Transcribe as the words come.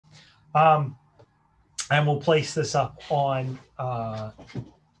And we'll place this up on the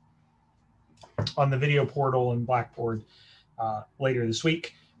video portal and Blackboard later this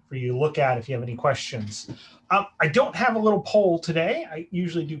week for you to look at if you have any questions. I don't have a little poll today. I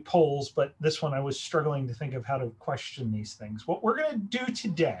usually do polls, but this one I was struggling to think of how to question these things. What we're going to do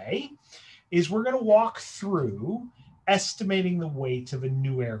today is we're going to walk through estimating the weight of a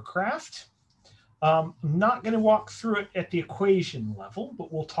new aircraft. I'm not going to walk through it at the equation level,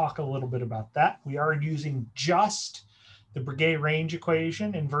 but we'll talk a little bit about that. We are using just the Breguet range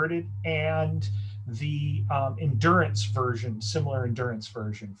equation inverted and the endurance version, similar endurance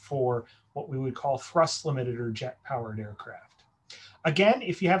version for what we would call thrust limited or jet powered aircraft. Again,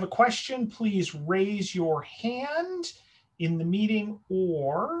 if you have a question, please raise your hand in the meeting,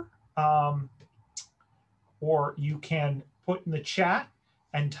 or you can put in the chat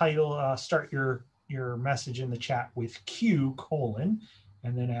and title, start your message in the chat with Q :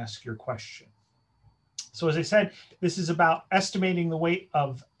 and then ask your question. So as I said, this is about estimating the weight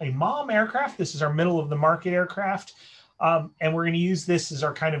of a MOM aircraft. This is our middle of the market aircraft. And we're going to use this as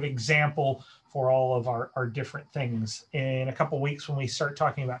our kind of example for all of our different things. In a couple of weeks, when we start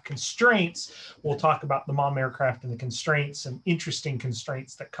talking about constraints, we'll talk about the MOM aircraft and the constraints and interesting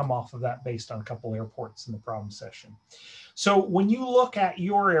constraints that come off of that based on a couple airports in the problem session. So when you look at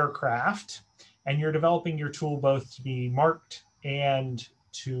your aircraft and you're developing your tool both to be marked and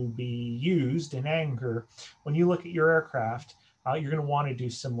to be used in anger, when you look at your aircraft, you're going to want to do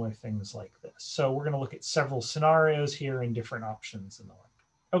similar things like this. So we're going to look at several scenarios here and different options and the like.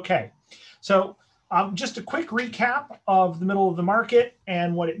 Okay, so just a quick recap of the middle of the market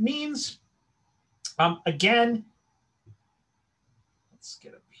and what it means. Again, let's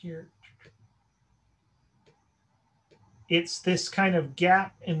get up here. It's this kind of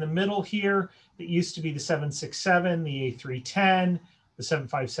gap in the middle here that used to be the 767, the A310, the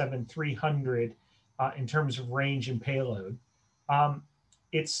 757-300 in terms of range and payload.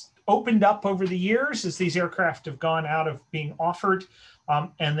 It's opened up over the years as these aircraft have gone out of being offered.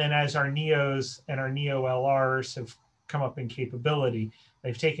 And then as our NEOs and our NEO LRs have come up in capability,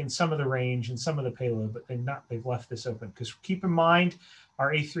 they've taken some of the range and some of the payload, but they've left this open. Because keep in mind,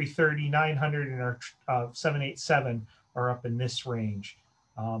 our A330-900 and our 787 are up in this range.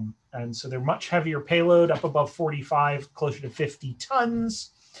 And so they're much heavier payload, up above 45, closer to 50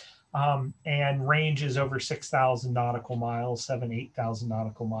 tons, and range is over 6,000 nautical miles, 8,000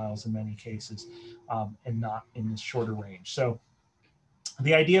 nautical miles in many cases, and not in this shorter range. So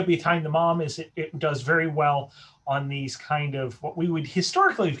the idea behind the MOM is it does very well on these kind of what we would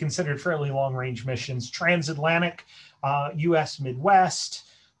historically have considered fairly long range missions, transatlantic, US Midwest,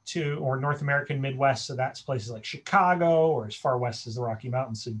 or North American Midwest, so that's places like Chicago, or as far west as the Rocky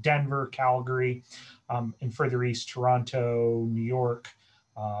Mountains, so Denver, Calgary, and further east, Toronto, New York,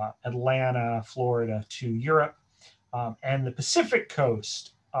 Atlanta, Florida, to Europe, and the Pacific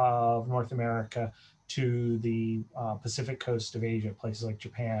coast of North America to the Pacific coast of Asia, places like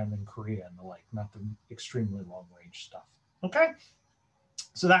Japan and Korea and the like, not the extremely long range stuff. Okay,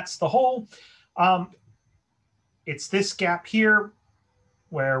 so that's the whole. It's this gap here,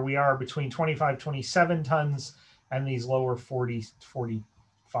 where we are between 25, 27 tons and these lower 40,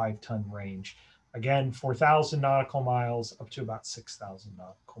 45 ton range. Again, 4,000 nautical miles up to about 6,000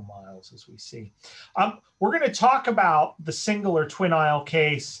 nautical miles, as we see. We're going to talk about the single or twin aisle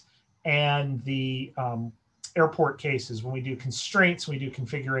case and the airport cases when we do constraints, we do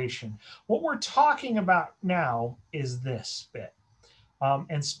configuration. What we're talking about now is this bit.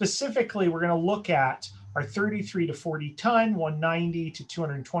 And specifically, we're going to look at our 33 to 40 ton, 190 to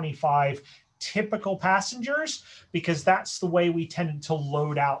 225 typical passengers, because that's the way we tended to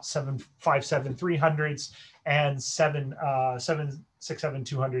load out 757-300s and 767-200s,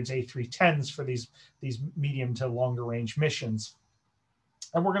 A310s for these medium to longer range missions.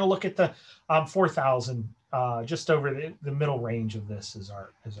 And we're going to look at the 4,000, just over the middle range of this as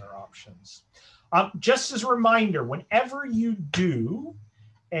our options. Just as a reminder, whenever you do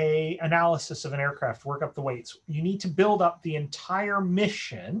an analysis of an aircraft, work up the weights, you need to build up the entire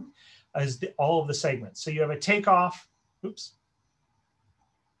mission as all of the segments. So you have a takeoff, oops.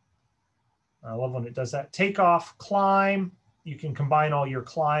 I love when it does that. Takeoff, climb, you can combine all your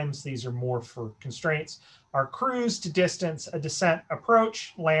climbs. These are more for constraints. Our cruise to distance, a descent,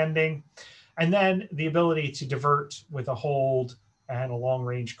 approach, landing, and then the ability to divert with a hold and a long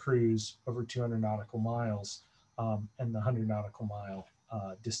range cruise over 200 nautical miles and the 100 nautical mile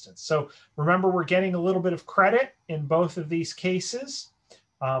distance. So remember, we're getting a little bit of credit in both of these cases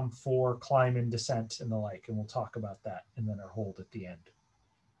for climb and descent and the like, and we'll talk about that and then our hold at the end.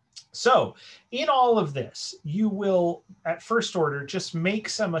 So in all of this, you will, at first order, just make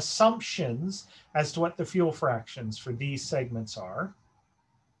some assumptions as to what the fuel fractions for these segments are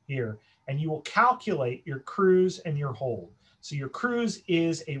here, and you will calculate your cruise and your hold. So your cruise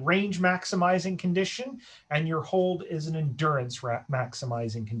is a range maximizing condition, and your hold is an endurance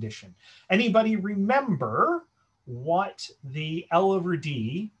maximizing condition. Anybody remember what the L over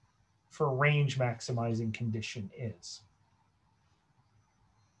D for range maximizing condition is?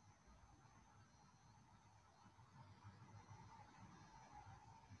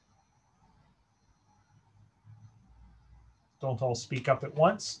 Don't all speak up at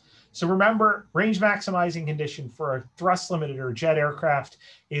once. So remember, range maximizing condition for a thrust limited or jet aircraft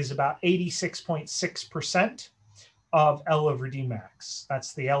is about 86.6% of L over D max.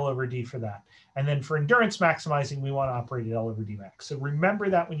 That's the L over D for that. And then for endurance maximizing, we want to operate at L over D max. So remember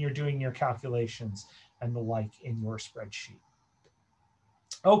that when you're doing your calculations and the like in your spreadsheet.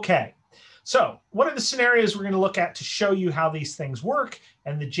 Okay, so what are the scenarios we're going to look at to show you how these things work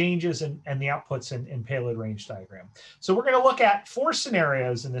and the changes and the outputs in payload range diagram? So we're going to look at 4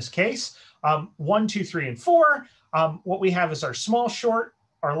 scenarios in this case, 1, 2, 3, and 4. What we have is our small short,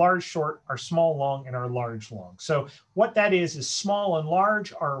 our large short, our small long, and our large long. So what that is small and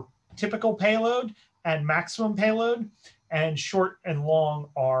large are typical payload and maximum payload, and short and long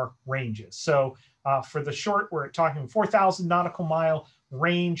are ranges. So for the short, we're talking 4,000 nautical mile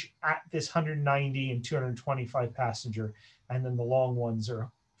range at this 190 and 225 passenger, and then the long ones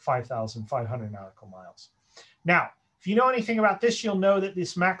are 5,500 nautical miles. Now, if you know anything about this, you'll know that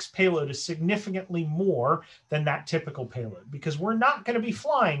this max payload is significantly more than that typical payload, because we're not going to be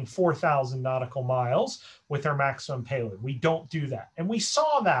flying 4,000 nautical miles with our maximum payload. We don't do that. And we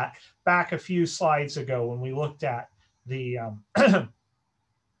saw that back a few slides ago when we looked at the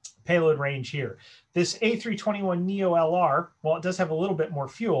payload range here. This A321neo LR, while it does have a little bit more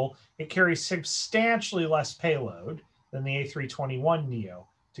fuel, it carries substantially less payload than the A321neo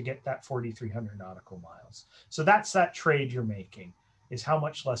to get that 4,300 nautical miles. So that's that trade you're making, is how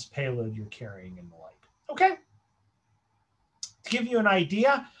much less payload you're carrying and the like. Okay. To give you an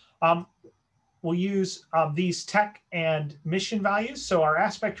idea, we'll use these tech and mission values. So our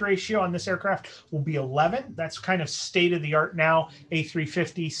aspect ratio on this aircraft will be 11. That's kind of state of the art now,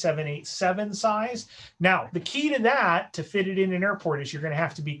 A350 787 size. Now, the key to that, to fit it in an airport, is you're going to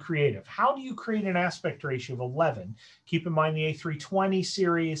have to be creative. How do you create an aspect ratio of 11? Keep in mind the A320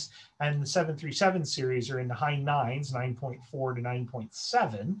 series and the 737 series are in the high 9s, 9.4 to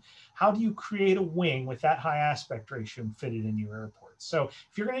 9.7. How do you create a wing with that high aspect ratio and fit it in your airport? So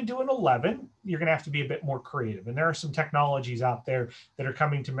if you're going to do an 11, you're going to have to be a bit more creative. And there are some technologies out there that are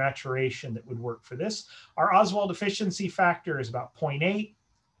coming to maturation that would work for this. Our Oswald efficiency factor is about 0.8,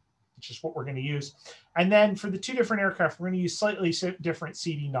 which is what we're going to use. And then for the 2 different aircraft, we're going to use slightly different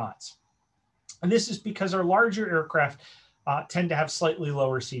CD knots. And this is because our larger aircraft tend to have slightly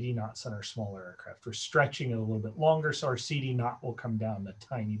lower CD knots than our smaller aircraft. We're stretching it a little bit longer, so our CD knot will come down a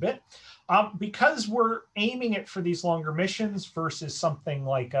tiny bit. Because we're aiming it for these longer missions versus something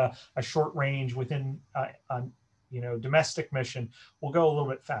like a short range within domestic mission, we'll go a little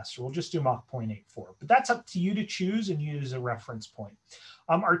bit faster. We'll just do Mach 0.84. But that's up to you to choose and use a reference point.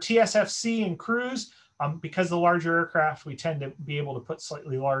 Our TSFC and cruise, because the larger aircraft, we tend to be able to put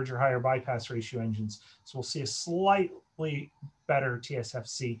slightly larger, higher bypass ratio engines. So we'll see a slightly better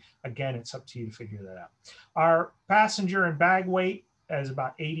TSFC. Again, it's up to you to figure that out. Our passenger and bag weight is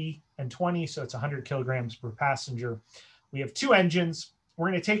about 80 and 20, so it's 100 kilograms per passenger. We have 2 engines. We're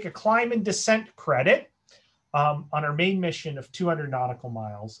going to take a climb and descent credit on our main mission of 200 nautical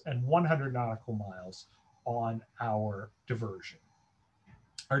miles and 100 nautical miles on our diversion.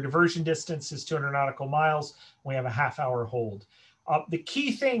 Our diversion distance is 200 nautical miles. We have a half-hour hold. The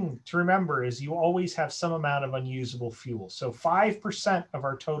key thing to remember is you always have some amount of unusable fuel. So 5% of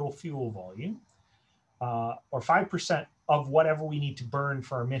our total fuel volume, or 5% of whatever we need to burn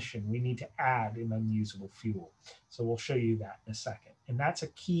for our mission, we need to add in unusable fuel. So we'll show you that in a second. And that's a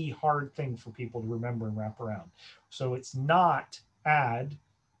key hard thing for people to remember and wrap around. So it's not add,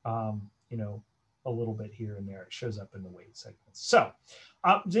 a little bit here and there. It shows up in the weight segments. So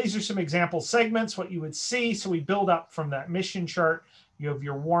these are some example segments, what you would see. So we build up from that mission chart. You have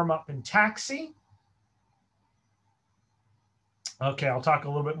your warm up and taxi. Okay, I'll talk a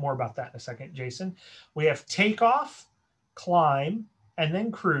little bit more about that in a second, Jason. We have takeoff, climb, and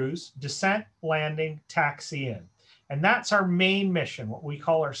then cruise, descent, landing, taxi in. And that's our main mission, what we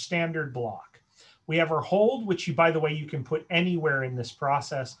call our standard block. We have our hold, which you, by the way, you can put anywhere in this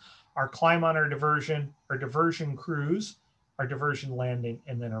process. Our climb on our diversion cruise, our diversion landing,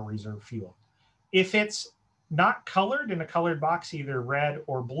 and then our reserve fuel. If it's not colored in a colored box, either red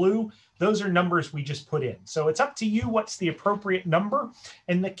or blue. Those are numbers we just put in. So it's up to you what's the appropriate number.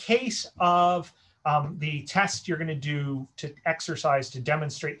 In the case of the test you're going to do to exercise to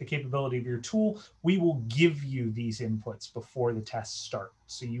demonstrate the capability of your tool, we will give you these inputs before the tests start.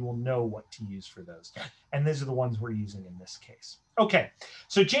 So you will know what to use for those. And these are the ones we're using in this case. Okay,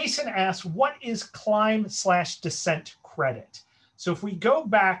 so Jason asks, what is climb/descent credit? So if we go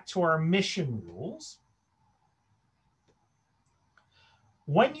back to our mission rules,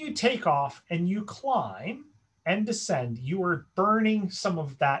 when you take off and you climb and descend, you are burning some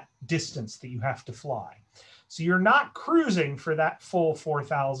of that distance that you have to fly. So you're not cruising for that full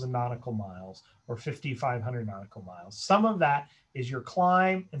 4,000 nautical miles or 5,500 nautical miles. Some of that is your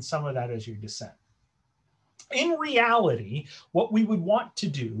climb and some of that is your descent. In reality, what we would want to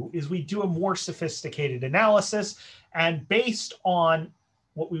do is we do a more sophisticated analysis, and based on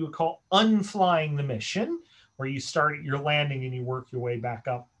what we would call unflying the mission, where you start at your landing and you work your way back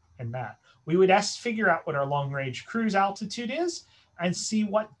up and that, we would figure out what our long range cruise altitude is and see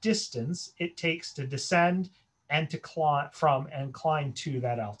what distance it takes to descend and to climb from and climb to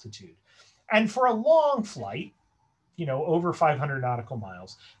that altitude. And for a long flight, you know, over 500 nautical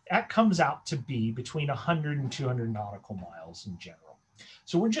miles, that comes out to be between 100 and 200 nautical miles in general.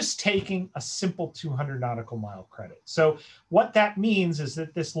 So we're just taking a simple 200 nautical mile credit. So what that means is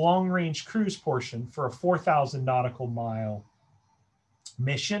that this long range cruise portion for a 4,000 nautical mile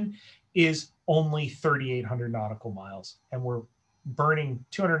mission is only 3,800 nautical miles, and we're burning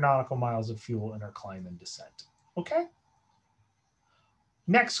 200 nautical miles of fuel in our climb and descent. Okay.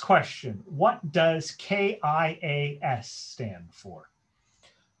 Next question, what does KIAS stand for?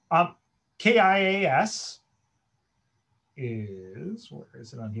 KIAS is, where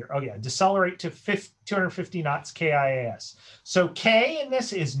is it on here? Oh yeah, decelerate to 250 knots KIAS. So K in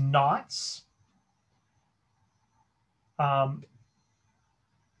this is knots.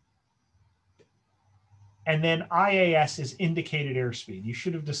 And then IAS is indicated airspeed. You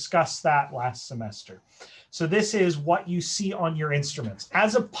should have discussed that last semester. So this is what you see on your instruments.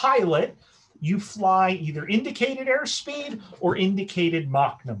 As a pilot, you fly either indicated airspeed or indicated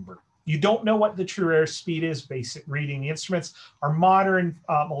Mach number. You don't know what the true airspeed is basic reading the instruments. Our modern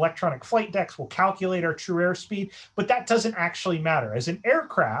electronic flight decks will calculate our true airspeed, but that doesn't actually matter. As an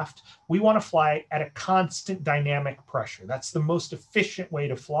aircraft, we want to fly at a constant dynamic pressure. That's the most efficient way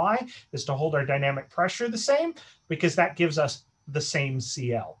to fly, is to hold our dynamic pressure the same, because that gives us the same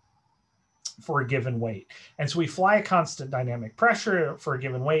CL for a given weight. And so we fly a constant dynamic pressure for a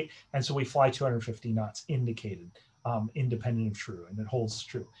given weight, and so we fly 250 knots indicated. Independent of true, and it holds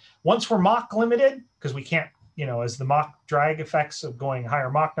true. Once we're Mach limited, because we can't, you know, as the Mach drag effects of going higher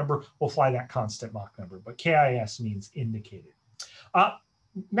Mach number, we'll fly that constant Mach number, but KIS means indicated.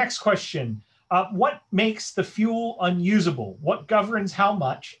 Next question, what makes the fuel unusable? What governs how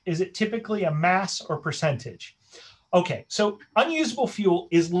much? Is it typically a mass or percentage? Okay, so unusable fuel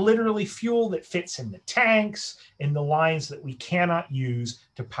is literally fuel that fits in the tanks, in the lines that we cannot use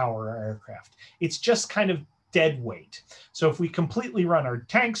to power our aircraft. It's just kind of dead weight. So if we completely run our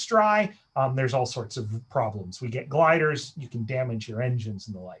tanks dry, there's all sorts of problems. We get gliders, you can damage your engines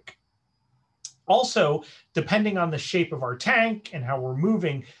and the like. Also, depending on the shape of our tank and how we're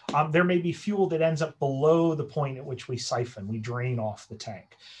moving, there may be fuel that ends up below the point at which we siphon, we drain off the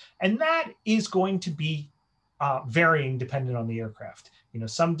tank. And that is going to be varying dependent on the aircraft. You know,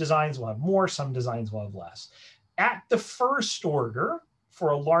 some designs will have more, some designs will have less. At the first order,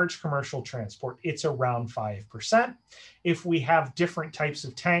 for a large commercial transport, it's around 5%. If we have different types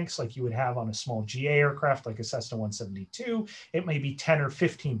of tanks, like you would have on a small GA aircraft, like a Cessna 172, it may be 10 or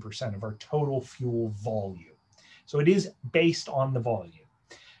 15% of our total fuel volume. So it is based on the volume.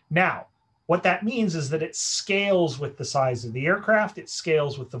 Now, what that means is that it scales with the size of the aircraft, it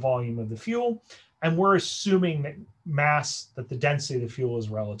scales with the volume of the fuel, and we're assuming that that the density of the fuel is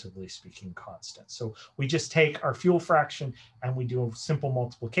relatively speaking constant. So we just take our fuel fraction and we do a simple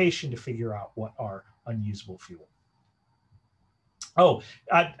multiplication to figure out what our unusable fuel. Oh,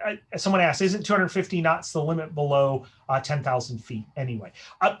 someone asked, isn't 250 knots the limit below 10,000 feet anyway?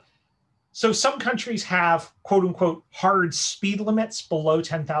 So some countries have quote unquote hard speed limits below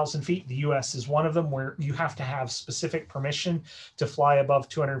 10,000 feet. The US is one of them, where you have to have specific permission to fly above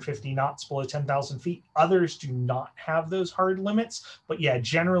 250 knots below 10,000 feet. Others do not have those hard limits. But yeah,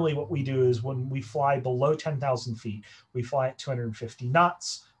 generally what we do is when we fly below 10,000 feet, we fly at 250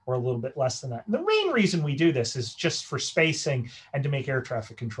 knots. or a little bit less than that. And the main reason we do this is just for spacing and to make air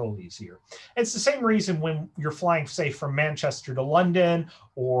traffic control easier. It's the same reason when you're flying, say, from Manchester to London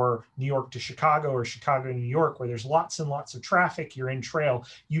or New York to Chicago or Chicago to New York, where there's lots and lots of traffic, you're in trail,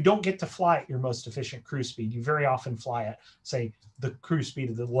 you don't get to fly at your most efficient cruise speed. You very often fly at, say, the cruise speed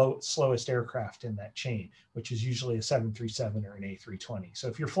of the slowest aircraft in that chain, which is usually a 737 or an A320. So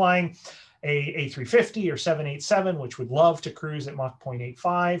if you're flying a A350 or 787, which would love to cruise at Mach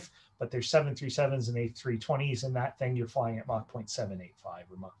 0.85, but there's 737s and A320s in that thing, you're flying at Mach 0.785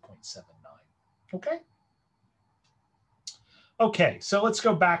 or Mach 0.79. Okay? Okay, so let's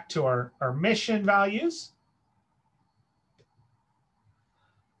go back to our mission values.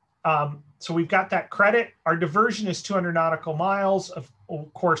 So we've got that credit. Our diversion is 200 nautical miles, of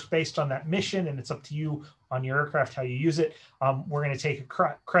course, based on that mission, and it's up to you on your aircraft how you use it. We're going to take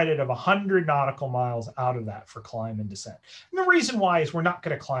a credit of 100 nautical miles out of that for climb and descent. And the reason why is we're not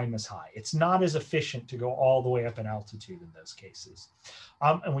going to climb as high. It's not as efficient to go all the way up in altitude in those cases.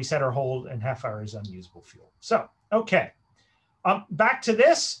 And we set our hold and half hour as unusable fuel. So, okay. Back to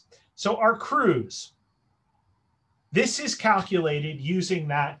this. So our cruise. This is calculated using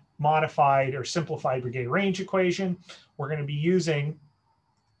that modified or simplified brigade range equation. We're going to be using,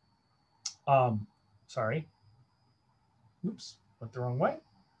 oops, went the wrong way.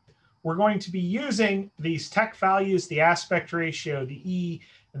 We're going to be using these tech values, the aspect ratio, the E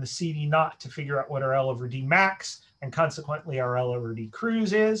and the CD naught to figure out what our L over D max and consequently our L over D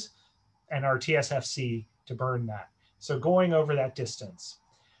cruise is, and our TSFC to burn that. So going over that distance.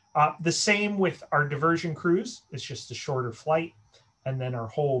 The same with our diversion cruise. It's just a shorter flight. And then our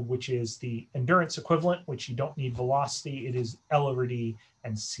hold, which is the endurance equivalent, which you don't need velocity. It is L over D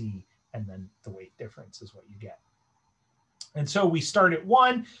and C, and then the weight difference is what you get. And so we start at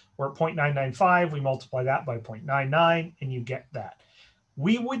 1, we're at 0.995, we multiply that by 0.99, and you get that.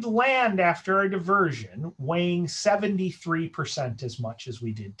 We would land after our diversion weighing 73% as much as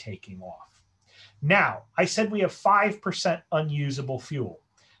we did taking off. Now, I said we have 5% unusable fuel.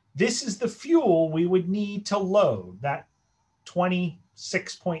 This is the fuel we would need to load. That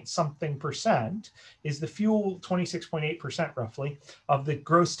 26 point something percent is the fuel, 26.8% roughly, of the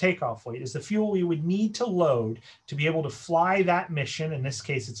gross takeoff weight is the fuel we would need to load to be able to fly that mission. In this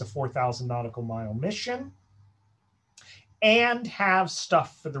case, it's a 4,000 nautical mile mission, and have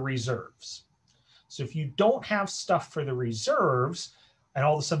stuff for the reserves. So if you don't have stuff for the reserves and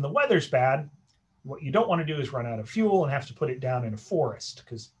all of a sudden the weather's bad, what you don't want to do is run out of fuel and have to put it down in a forest,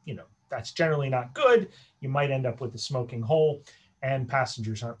 because, you know, that's generally not good. You might end up with a smoking hole, and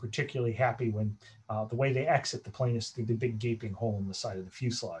passengers aren't particularly happy when the way they exit the plane is through the big gaping hole in the side of the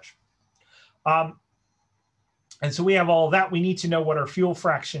fuselage. And so we have all of that. We need to know what our fuel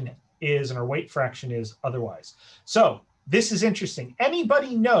fraction is and our weight fraction is otherwise. So this is interesting.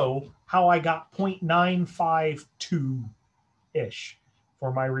 Anybody know how I got 0.952-ish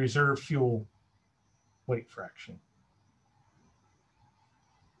for my reserve fuel weight fraction?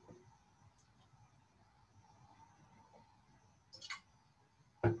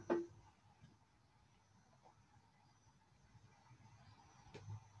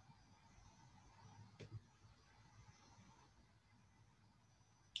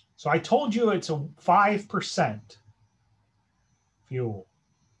 So I told you it's a 5% fuel,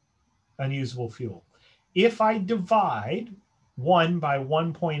 unusable fuel. If I divide 1 by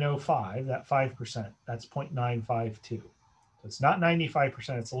 1.05, that 5%, that's 0.952. So it's not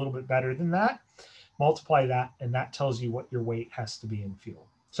 95%, it's a little bit better than that. Multiply that, and that tells you what your weight has to be in fuel.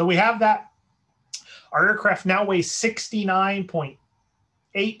 So we have that. Our aircraft now weighs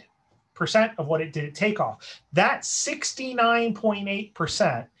 69.8% of what it did at takeoff. That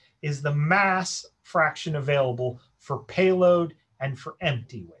 69.8% is the mass fraction available for payload and for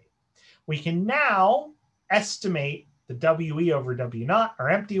empty weight. We can now estimate the WE over W naught, our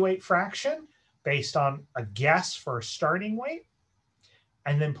empty weight fraction, based on a guess for a starting weight,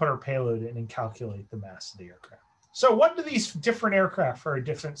 and then put our payload in and calculate the mass of the aircraft. So what do these different aircraft for our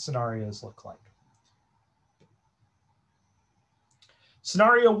different scenarios look like?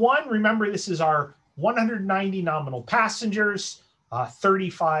 Scenario 1, remember this is our 190 nominal passengers,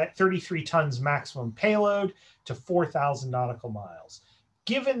 33 tons maximum payload to 4,000 nautical miles.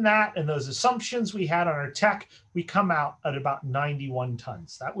 Given that and those assumptions we had on our tech, we come out at about 91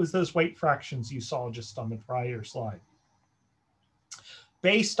 tons. That was those weight fractions you saw just on the prior slide.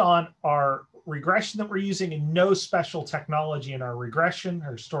 Based on our regression that we're using and no special technology in our regression,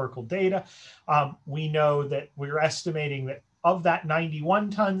 our historical data, we know that we're estimating that of that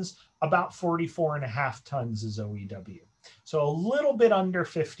 91 tons, about 44.5 tons is OEW. So a little bit under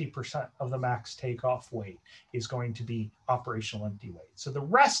 50% of the max takeoff weight is going to be operational empty weight. So the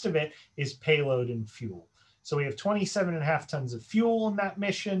rest of it is payload and fuel. So we have 27.5 tons of fuel in that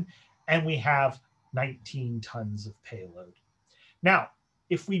mission, and we have 19 tons of payload. Now,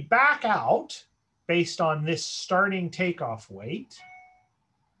 if we back out based on this starting takeoff weight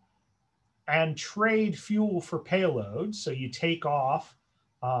and trade fuel for payload, so you take off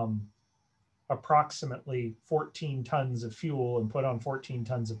approximately 14 tons of fuel and put on 14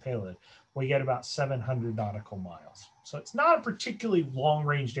 tons of payload, we get about 700 nautical miles. So it's not a particularly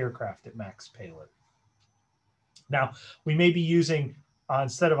long-ranged aircraft at max payload. Now, we may be using,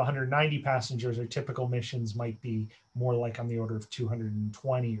 instead of 190 passengers, our typical missions might be more like on the order of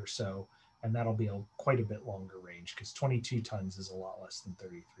 220 or so, and that'll be quite a bit longer range because 22 tons is a lot less than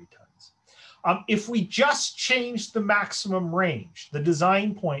 33 tons. If we just change the maximum range, the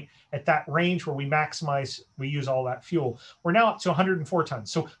design point at that range where we maximize, we use all that fuel, we're now up to 104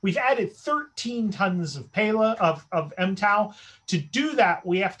 tons. So we've added 13 tons of payload of MTOW. To do that,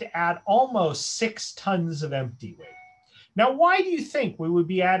 we have to add almost 6 tons of empty weight. Now, why do you think we would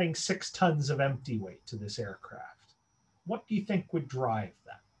be adding 6 tons of empty weight to this aircraft? What do you think would drive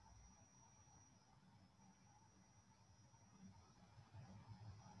that?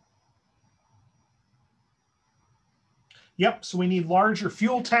 Yep, so we need larger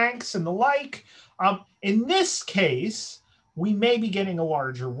fuel tanks and the like. In this case, we may be getting a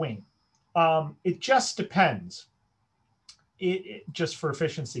larger wing. It just depends, just for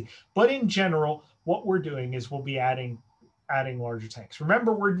efficiency. But in general, what we're doing is we'll be adding larger tanks.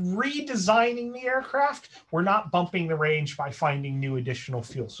 Remember, we're redesigning the aircraft. We're not bumping the range by finding new additional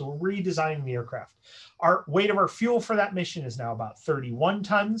fuel. So we're redesigning the aircraft. Our weight of our fuel for that mission is now about 31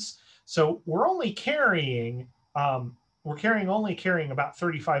 tons. So we're only carrying only carrying about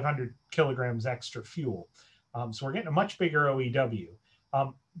 3,500 kilograms extra fuel. So we're getting a much bigger OEW.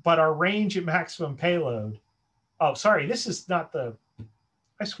 But our range at maximum payload, oh, sorry, this is not the,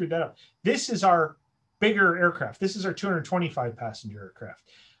 I screwed that up. This is our bigger aircraft. This is our 225 passenger aircraft.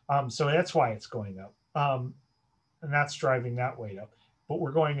 So that's why it's going up. And that's driving that weight up. But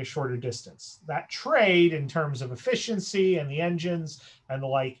we're going a shorter distance. That trade in terms of efficiency and the engines and the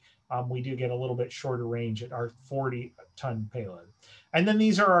like, we do get a little bit shorter range at our 40-ton payload. And then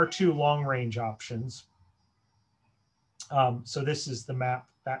these are our 2 long-range options. So this is the map,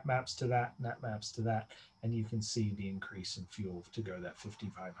 that maps to that, and that maps to that. And you can see the increase in fuel to go that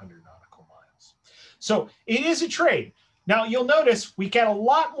 5,500 nautical miles. So it is a trade. Now you'll notice we get a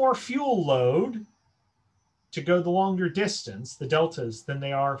lot more fuel load to go the longer distance, the deltas, than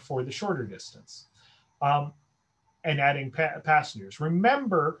they are for the shorter distance. And adding passengers.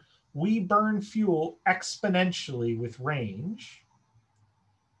 Remember, we burn fuel exponentially with range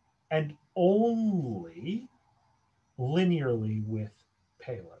and only linearly with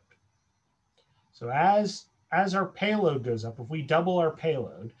payload. So as our payload goes up, if we double our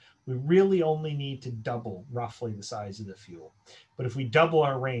payload, we really only need to double roughly the size of the fuel. But if we double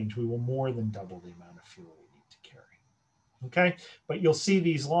our range, we will more than double the amount of fuel we need to carry. Okay, but you'll see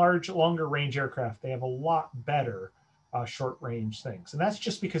these longer range aircraft, they have a lot better short range things. And that's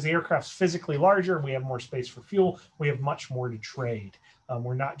just because the aircraft's physically larger and we have more space for fuel. We have much more to trade.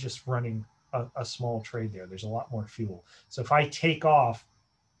 We're not just running a small trade there. There's a lot more fuel. So if I take off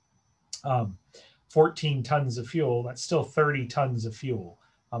 14 tons of fuel, that's still 30 tons of fuel.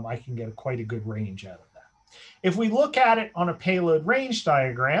 I can get quite a good range out of that. If we look at it on a payload range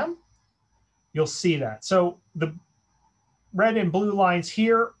diagram, you'll see that. So the red and blue lines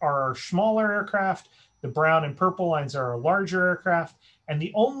here are our smaller aircraft. The brown and purple lines are our larger aircraft. And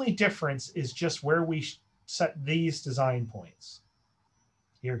the only difference is just where we set these design points.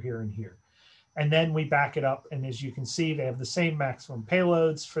 Here, here, and here. And then we back it up. And as you can see, they have the same maximum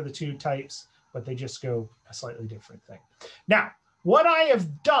payloads for the 2 types, but they just go a slightly different thing. Now, what I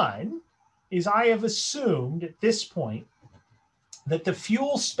have done is I have assumed at this point that the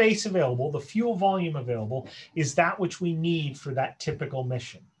fuel space available, the fuel volume available, is that which we need for that typical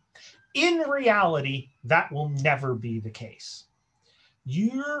mission. In reality, that will never be the case.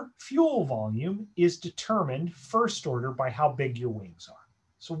 Your fuel volume is determined first order by how big your wings are.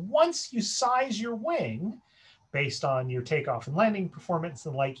 So once you size your wing, based on your takeoff and landing performance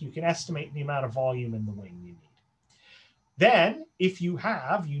and like, you can estimate the amount of volume in the wing you need. Then, if you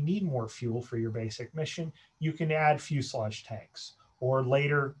need more fuel for your basic mission, you can add fuselage tanks or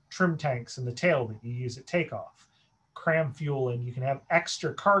later trim tanks in the tail that you use at takeoff. Cram fuel in. You can have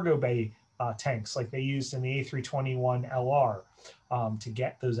extra cargo bay tanks like they used in the A321LR to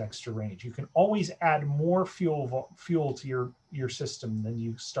get those extra range. You can always add more fuel to your system than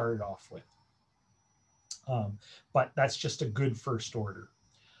you started off with. But that's just a good first order.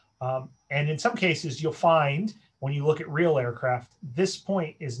 And in some cases, you'll find when you look at real aircraft, this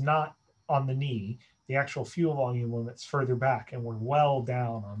point is not on the knee. The actual fuel volume limit's further back, and we're well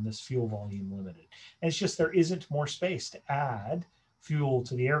down on this fuel volume limited. And it's just there isn't more space to add fuel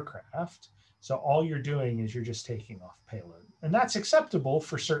to the aircraft. So all you're doing is you're just taking off payload. And that's acceptable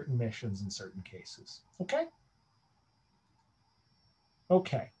for certain missions in certain cases. Okay?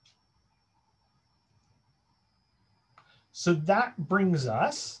 Okay. So that brings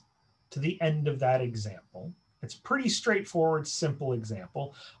us to the end of that example. It's pretty straightforward, simple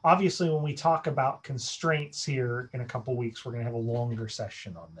example. Obviously, when we talk about constraints here in a couple weeks, we're going to have a longer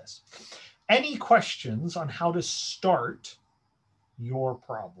session on this. Any questions on how to start your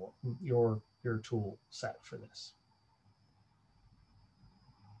problem, your tool set for this?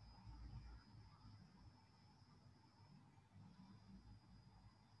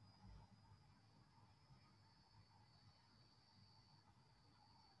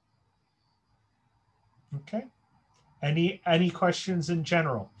 Okay. Any questions in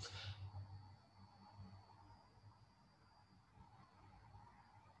general?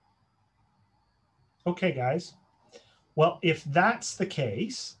 Okay, guys. Well, if that's the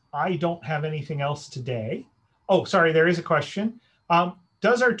case, I don't have anything else today. Oh, sorry, there is a question.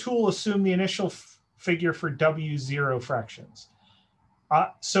 Does our tool assume the initial figure for W0 fractions?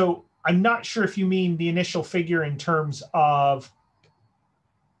 So I'm not sure if you mean the initial figure in terms of,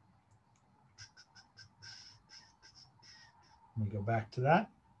 let me go back to that.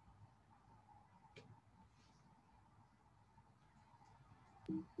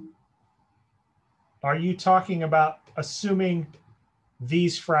 Are you talking about assuming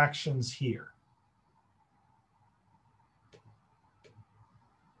these fractions here?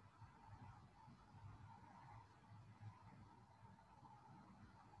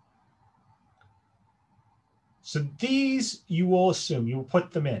 So these you will assume, you will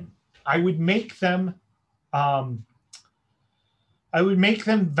put them in. I would make them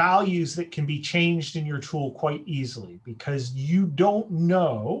values that can be changed in your tool quite easily because you don't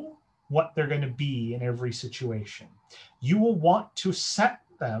know what they're going to be in every situation. You will want to set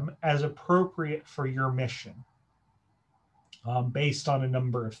them as appropriate for your mission based on a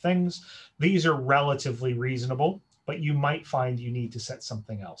number of things. These are relatively reasonable, but you might find you need to set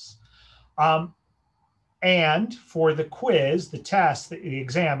something else. And for the quiz, the test, the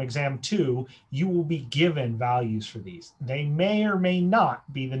exam 2, you will be given values for these. They may or may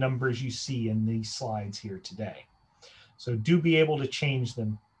not be the numbers you see in these slides here today. So do be able to change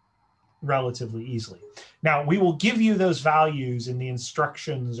them relatively easily. Now, we will give you those values in the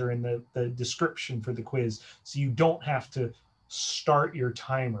instructions or in the description for the quiz, so you don't have to start your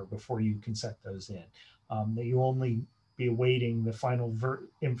timer before you can set those in. That you only be awaiting the final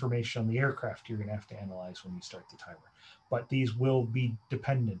information on the aircraft you're going to have to analyze when you start the timer. But these will be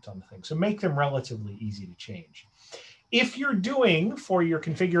dependent on the thing. So make them relatively easy to change. If you're doing for your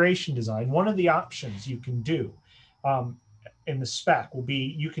configuration design, one of the options you can do in the spec will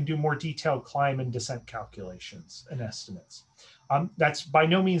be you can do more detailed climb and descent calculations and estimates. That's by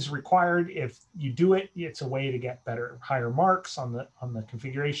no means required. If you do it, it's a way to get higher marks on the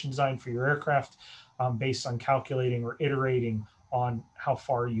configuration design for your aircraft based on calculating or iterating on how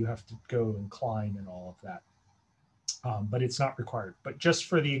far you have to go and climb and all of that. But it's not required. But just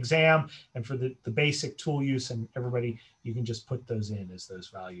for the exam and for the basic tool use and everybody, you can just put those in as those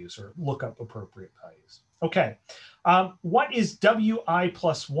values or look up appropriate values. Okay, what is WI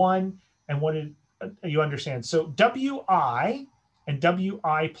plus 1 and what did you understand? So WI and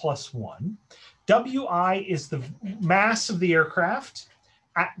WI plus 1. WI is the mass of the aircraft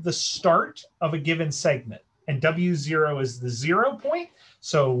at the start of a given segment, and W0 is the 0 point.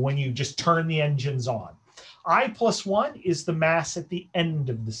 So when you just turn the engines on. I plus 1 is the mass at the end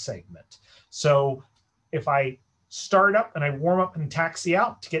of the segment. So if I start up and I warm up and taxi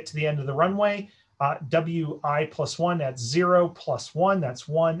out to get to the end of the runway, WI plus 1, that's 0 plus 1, that's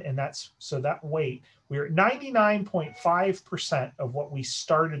 1, and that's, so that weight, we're at 99.5% of what we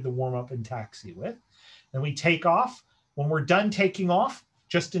started the warm up and taxi with. Then we take off. When we're done taking off,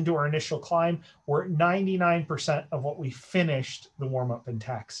 just into our initial climb, we're at 99% of what we finished the warm up and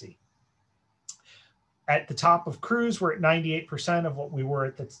taxi. At the top of cruise, we're at 98% of what we were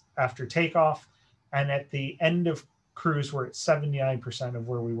at after takeoff. And at the end of cruise, we're at 79% of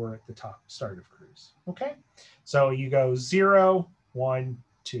where we were at the start of cruise. Okay. So you go 0, 1,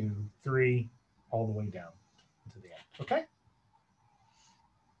 2, 3, all the way down to the end. Okay.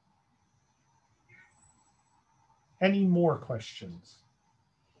 Any more questions?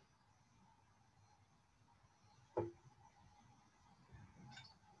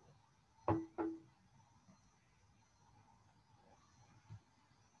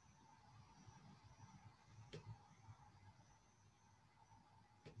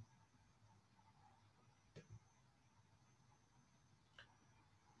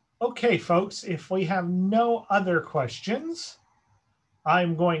 Okay, folks, if we have no other questions,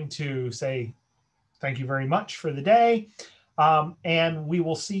 I'm going to say thank you very much for the day. And we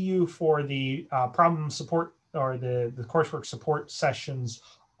will see you for the problem support or the coursework support sessions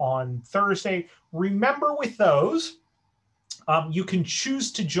on Thursday. Remember with those, you can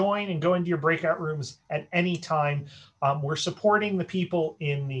choose to join and go into your breakout rooms at any time. We're supporting the people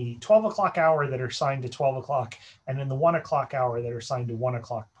in the 12 o'clock hour that are assigned to 12 o'clock and in the 1 o'clock hour that are assigned to 1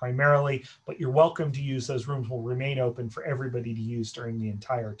 o'clock primarily, but you're welcome to use those rooms. Will remain open for everybody to use during the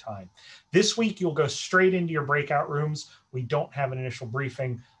entire time. This week, you'll go straight into your breakout rooms. We don't have an initial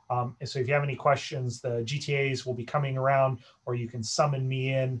briefing. So if you have any questions, the GTAs will be coming around, or you can summon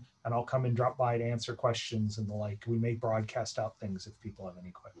me in and I'll come and drop by to answer questions and the like. We may broadcast out things if people have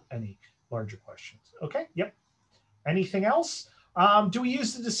any larger questions. Okay, yep. Anything else? Do we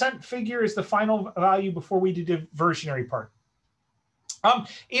use the descent figure as the final value before we do the diversionary part?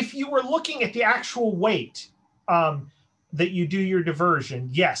 If you were looking at the actual weight that you do your diversion,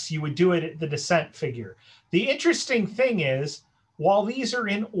 yes, you would do it at the descent figure. The interesting thing is, while these are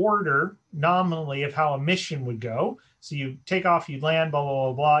in order nominally of how a mission would go, so you take off, you land, blah, blah,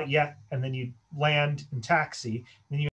 blah, blah, yeah, and then you land and taxi, then you